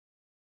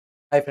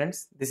Hi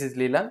friends, this is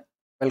Leela.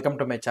 Welcome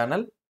to my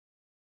channel.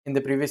 In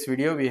the previous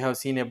video, we have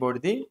seen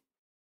about the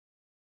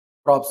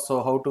props.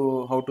 So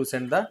how to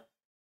send the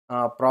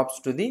props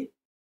to the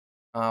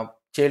uh,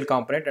 child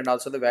component, and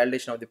also the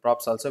validation of the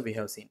props also we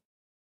have seen.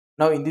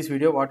 Now in this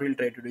video, what we will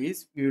try to do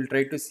is we will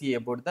try to see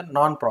about the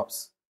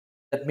non-props.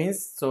 That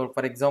means, so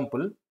for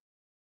example,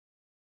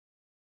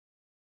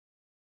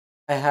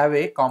 I have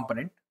a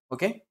component.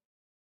 Okay,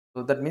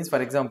 so that means,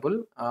 for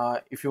example,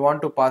 if you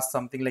want to pass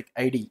something like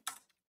ID,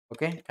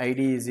 okay,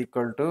 ID is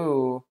equal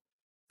to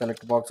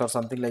select box or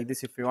something like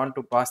this. If you want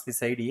to pass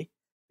this ID,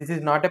 this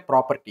is not a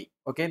property.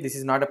 Okay, this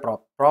is not a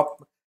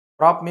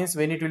prop means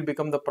when it will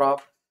become the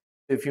prop.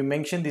 If you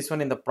mention this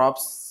one in the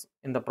props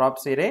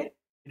array,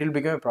 it will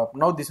become a prop.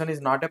 Now this one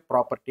is not a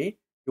property.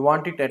 You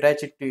want it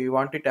attach it to, you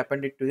want it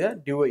append it to the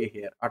div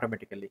here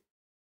automatically.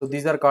 So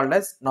these are called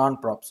as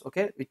non-props.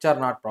 Okay, which are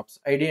not props.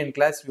 ID and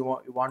class you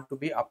want to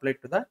be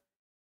applied to the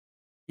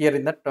here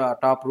in the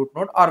top root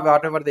node, or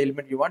whatever the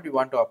element you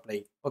want to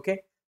apply.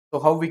 Okay, so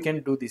how we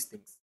can do these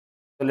things?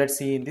 So let's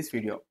see in this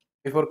video.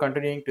 Before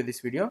continuing to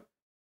this video, if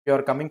you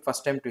are coming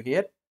first time to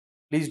here,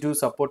 please do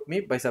support me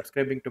by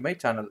subscribing to my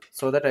channel,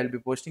 so that I'll be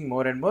posting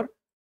more and more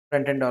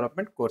front-end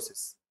development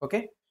courses.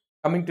 Okay,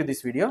 coming to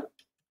this video.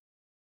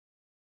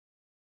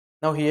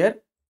 Now here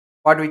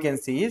what we can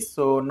see is,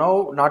 so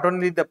now not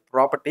only the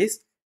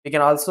properties, we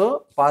can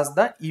also pass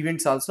the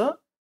events also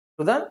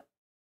to the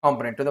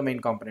component, to the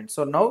main component.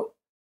 So now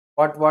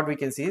what we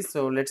can see is,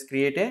 so let's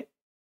create a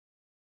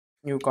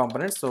new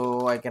component.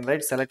 So I can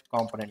write select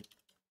component.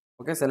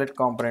 Okay, select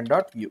component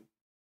dot view.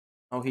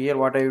 Now here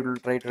what I will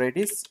try to write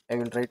is, I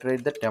will try to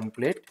write the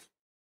template,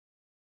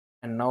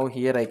 and now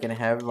here I can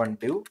have one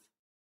div,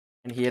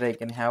 and here I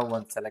can have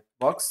one select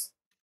box,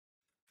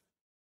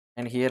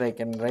 and here I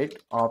can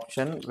write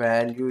option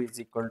value is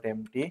equal to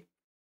empty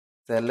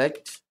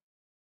select,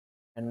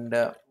 and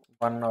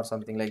one or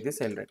something like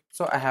this I'll write.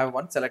 So I have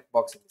one select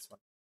box in this one.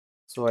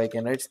 So I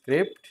can write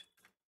script.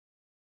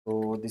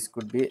 So this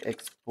could be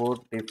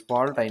export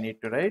default I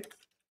need to write,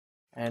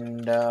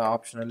 and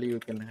optionally you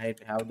can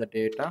have the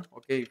data.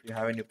 Okay, if you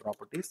have any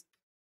properties.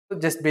 So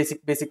just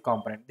basic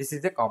component. This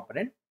is the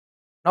component.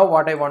 Now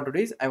what I want to do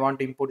is, I want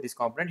to import this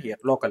component here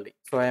locally.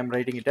 So I am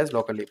writing it as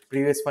locally.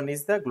 Previous one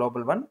is the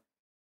global one.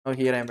 Now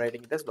here I am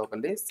writing it as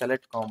locally.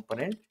 Select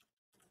component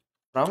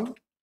from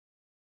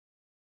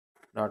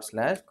dot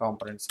slash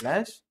component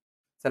slash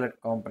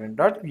select component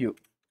dot view.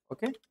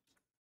 Okay,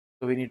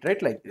 so we need to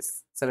write like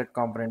this, select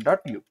component dot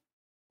view.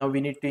 Now we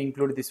need to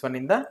include this one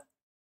in the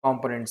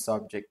components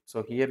object.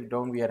 So here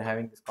down we are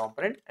having this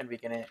component, and we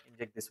can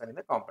inject this one in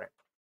the component.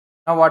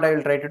 Now what I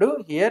will try to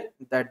do here,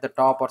 that the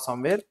top or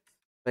somewhere,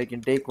 so I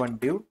can take one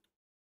div,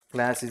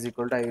 class is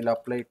equal to, I will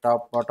apply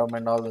top, bottom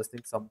and all those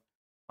things, some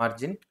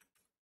margin,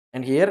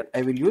 and here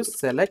I will use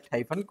select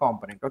hyphen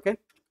component. Okay,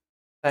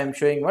 so I am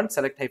showing one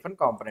select hyphen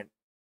component.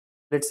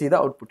 Let's see the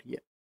output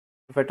here.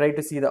 If I try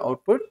to see the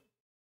output,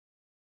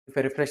 if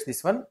I refresh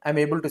this one, I'm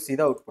able to see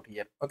the output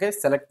here. Okay,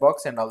 select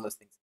box and all those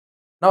things.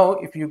 Now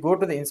if you go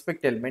to the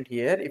inspect element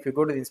here, if you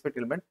go to the inspect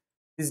element,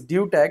 this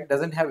div tag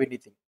doesn't have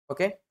anything.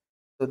 Okay,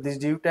 so this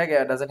div tag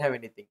doesn't have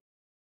anything.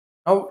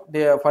 Now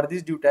for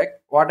this div tag,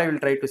 what I will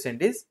try to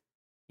send is,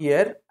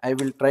 here I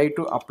will try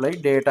to apply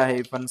data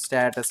hyphen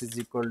status is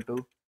equal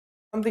to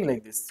something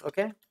like this.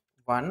 Okay,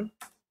 1,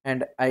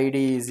 and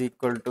ID is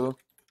equal to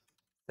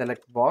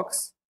select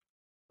box.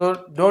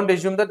 So don't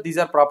assume that these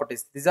are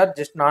properties, these are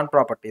just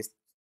non-properties.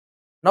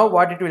 Now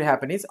what it will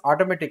happen is,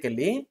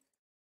 automatically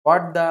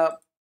what the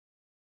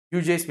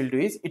Vuejs will do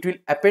is, it will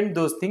append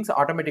those things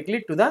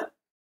automatically to the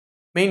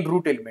main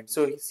root element.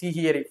 So see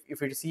here, if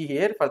you see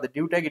here, for the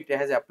div tag, it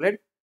has applied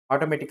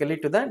automatically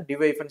to the div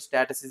hyphen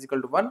status is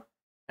equal to 1,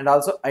 and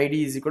also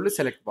ID is equal to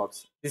select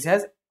box. This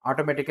has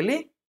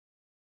automatically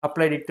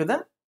applied it to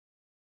the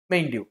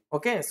main div.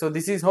 Okay, so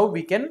this is how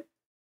we can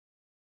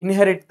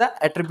inherit the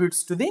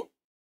attributes to the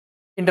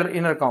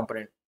inner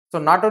component. So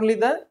not only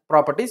the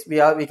properties,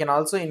 we can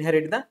also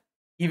inherit the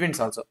events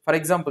also. For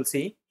example,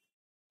 see,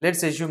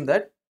 let's assume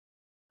that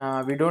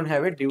we don't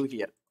have a div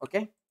here.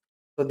 Okay,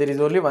 so there is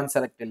only one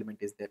select element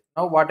is there.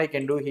 Now what I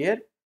can do here,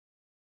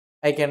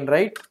 I can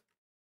write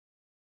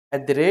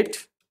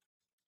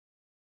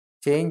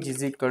 @change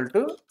is equal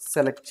to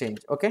select change.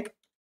 Okay,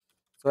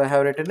 so I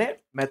have written a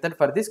method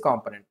for this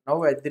component.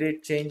 Now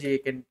 @change, I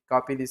can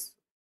copy this,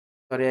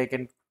 sorry, I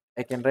can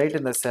write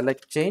in the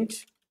select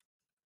change,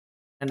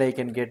 and I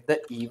can get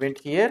the event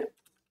here,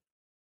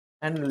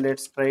 and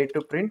let's try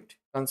to print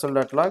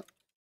console.log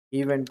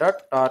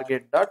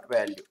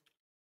event.target.value.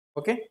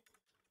 Okay,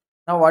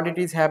 now what it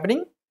is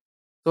happening,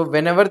 so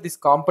whenever this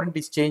component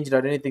is changed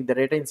or anything, the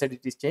data inside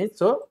it is changed,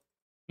 so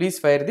please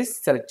fire this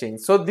select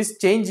change. So this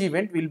change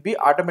event will be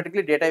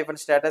automatically, data event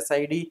status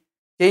ID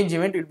change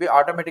event will be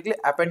automatically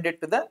appended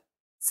to the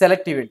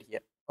select event here.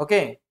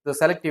 Okay, the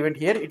select event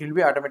here, it will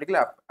be automatically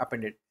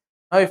appended.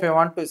 Now if I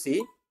want to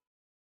see,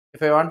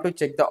 if I want to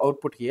check the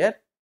output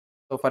here,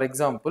 so for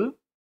example,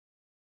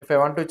 if I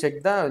want to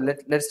check the,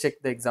 let's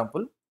check the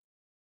example.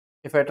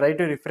 If I try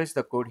to refresh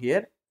the code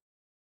here,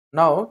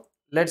 now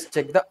let's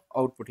check the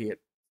output here.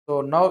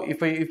 So now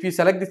if you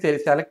select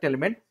this select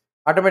element,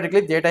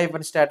 automatically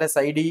data-status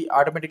ID,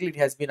 automatically it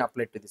has been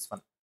applied to this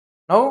one.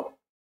 Now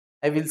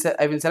I will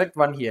select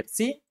one here.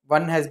 See,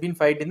 one has been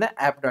filed in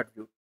the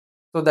app.view.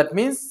 So that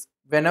means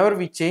whenever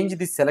we change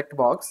this select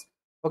box,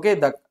 okay,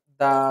 the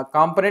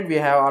component we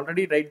have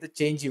already write the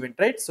change event,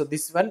 right? So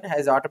this one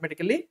has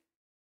automatically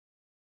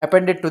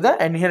appended to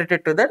the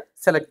inherited to that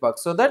select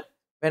box, so that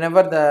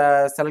whenever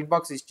the select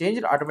box is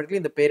changed, automatically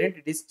in the parent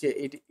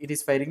it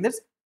is firing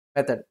this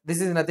method.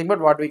 This is nothing but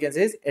what we can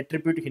say is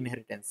attribute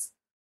inheritance.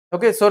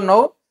 Okay, so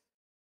now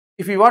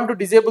if we want to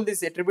disable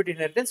this attribute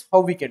inheritance,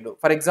 how we can do?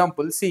 For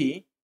example,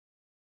 see,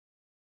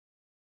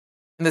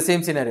 in the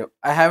same scenario,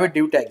 I have a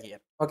div tag here.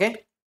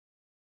 Okay,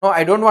 no,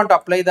 I don't want to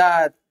apply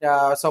the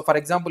so for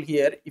example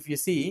here, if you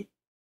see,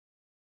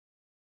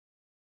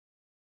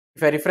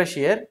 if I refresh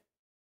here,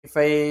 if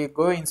I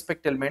go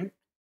inspect element,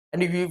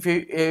 and if you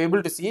are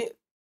able to see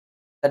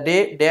the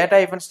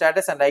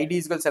data-status and ID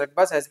is equal select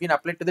box has been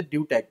applied to the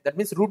div tag. That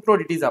means root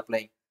node it is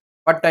applying,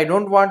 but I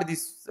don't want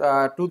these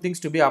two things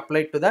to be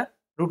applied to the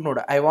root node.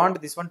 I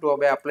want this one to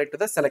be applied to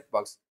the select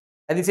box.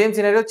 And the same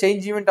scenario,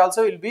 change event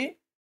also will be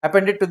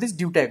appended to this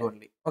div tag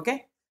only.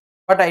 Okay,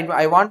 but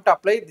I want to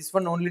apply this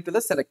one only to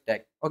the select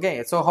tag.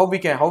 Okay, so how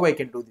I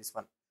can do this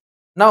one?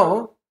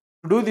 Now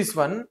to do this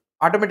one,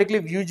 automatically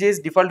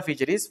Vuejs default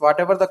feature is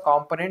whatever the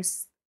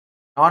components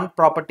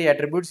non-property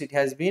attributes it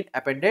has been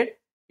appended,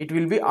 it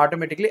will be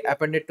automatically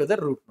appended to the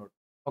root node.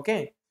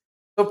 Okay,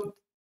 so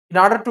in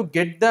order to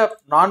get the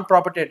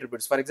non-property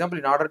attributes, for example,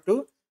 in order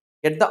to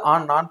get the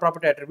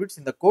non-property attributes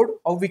in the code,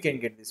 how we can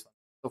get this one?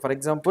 So for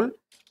example,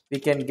 we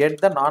can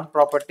get the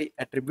non-property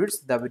attributes,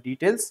 the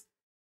details,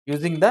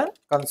 using the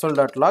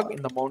console.log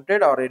in the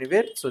mounted or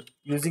anywhere. So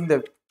using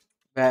the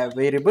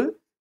variable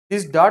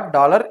this dot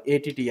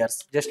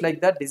 $attrs, just like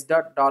that, this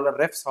dot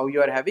 $refs, how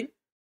you are having,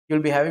 you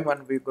will be having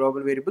one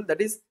global variable, that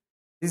is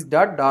this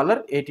dot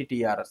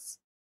 $attrs.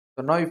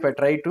 So now if I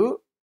try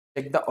to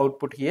check the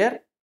output here,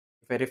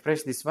 if I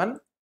refresh this one,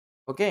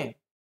 okay,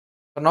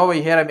 so now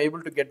here I am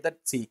able to get that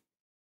C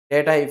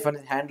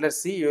data-handler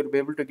C, you will be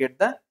able to get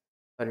the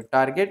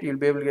target, you will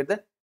be able to get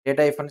the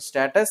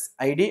data-status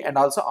ID, and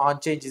also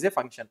onChange is a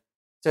function.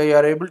 So you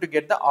are able to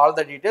get the all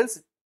the details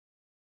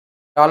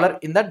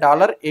in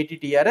the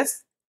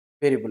 $attrs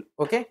variable.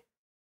 Okay,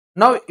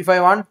 now if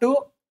I want to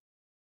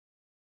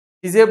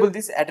disable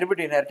this attribute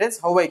inheritance,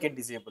 how I can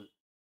disable?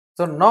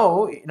 So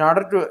now in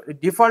order to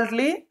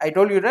defaultly, I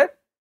told you that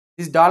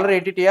this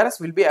 $attrs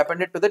will be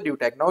appended to the div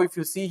tag. Now if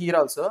you see here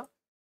also,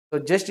 so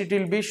just it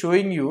will be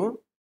showing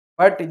you,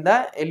 but in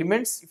the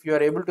elements, if you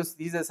are able to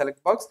see the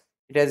select box,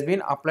 it has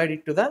been applied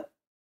it to the,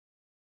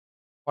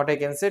 what I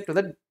can say, to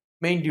the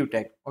main div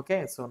tag.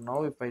 Okay, so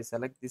now if I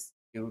select this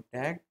div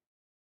tag,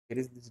 here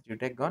is this div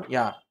tag gone.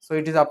 Yeah, so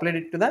it is applied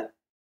it to the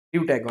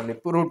div tag only,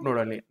 root node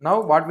only.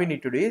 Now what we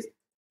need to do is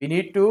we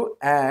need to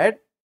add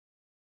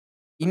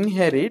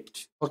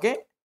inherit, okay,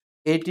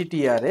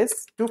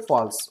 attrs to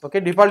false. Okay,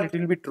 default it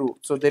will be true,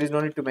 so there is no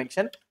need to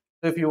mention.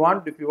 So if you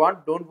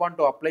don't want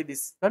to apply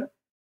this one,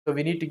 so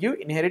we need to give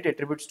inherit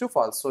attributes to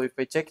false. So if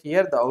I check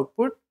here the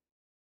output,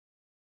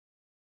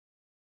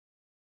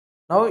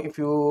 now if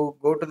you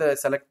go to the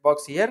select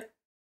box here,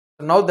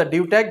 so now the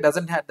div tag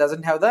doesn't have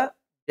the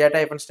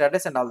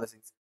data-status and all the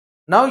things.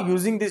 Now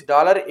using this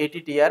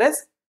 $attrs,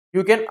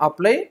 you can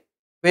apply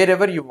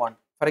wherever you want.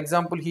 For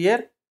example,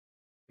 here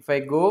if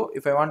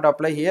I want to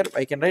apply here,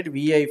 I can write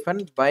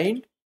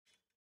v-bind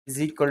is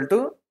equal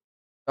to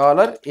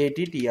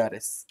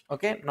 $attrs.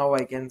 Okay, now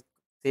I can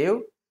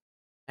save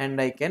and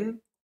I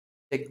can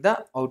check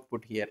the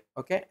output here.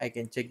 Okay, I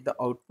can check the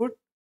output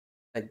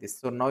like this.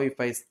 So now if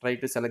I try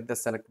to select the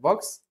select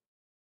box,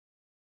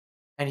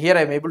 and here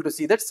I am able to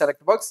see that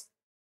select box,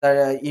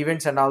 the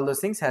events and all those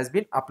things has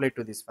been applied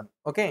to this one.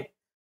 Okay,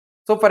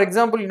 so for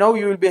example, now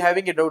you will be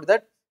having a doubt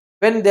that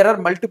when there are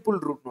multiple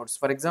root nodes,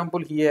 for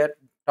example here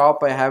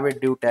top I have a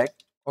div tag,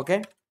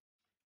 okay,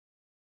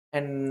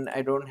 and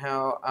I don't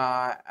have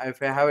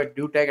if I have a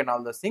div tag and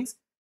all those things,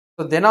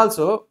 so then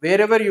also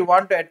wherever you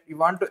want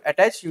to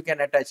attach, you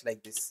can attach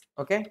like this.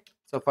 Okay,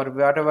 so for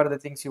whatever the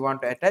things you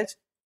want to attach,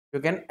 you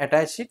can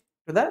attach it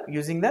to the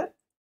using the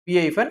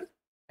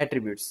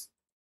v-attributes.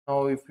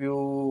 Now if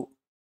you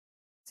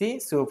see,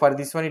 so for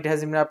this one it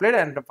has been applied,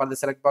 and for the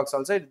select box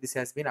also this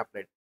has been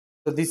applied.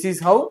 So this is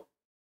how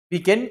we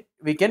can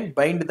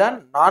bind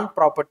the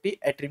non-property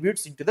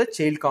attributes into the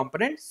child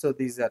component. So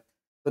these are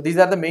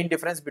the main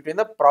difference between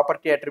the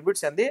property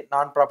attributes and the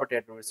non-property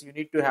attributes. You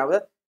need to have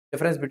a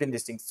difference between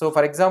these things. So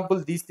for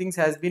example, these things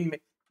has been,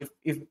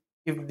 if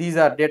these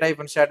are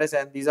data-status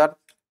and these are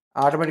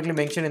automatically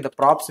mentioned in the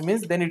props,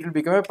 means then it will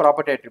become a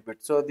property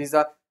attribute. So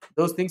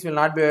those things will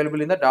not be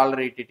available in the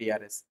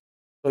 $attrs.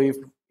 So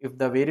if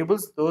the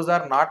variables those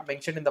are not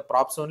mentioned in the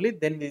props only,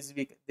 then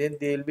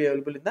they will be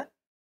available in the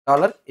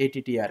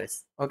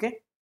 $attrs. Okay,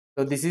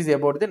 so this is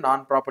about the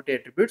non-property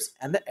attributes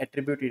and the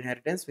attribute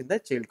inheritance with the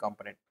child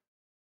component.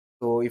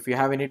 So if you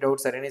have any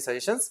doubts or any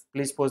suggestions,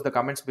 please post the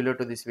comments below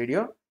to this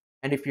video,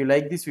 and if you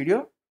like this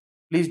video,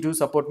 please do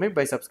support me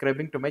by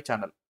subscribing to my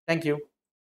channel. Thank you.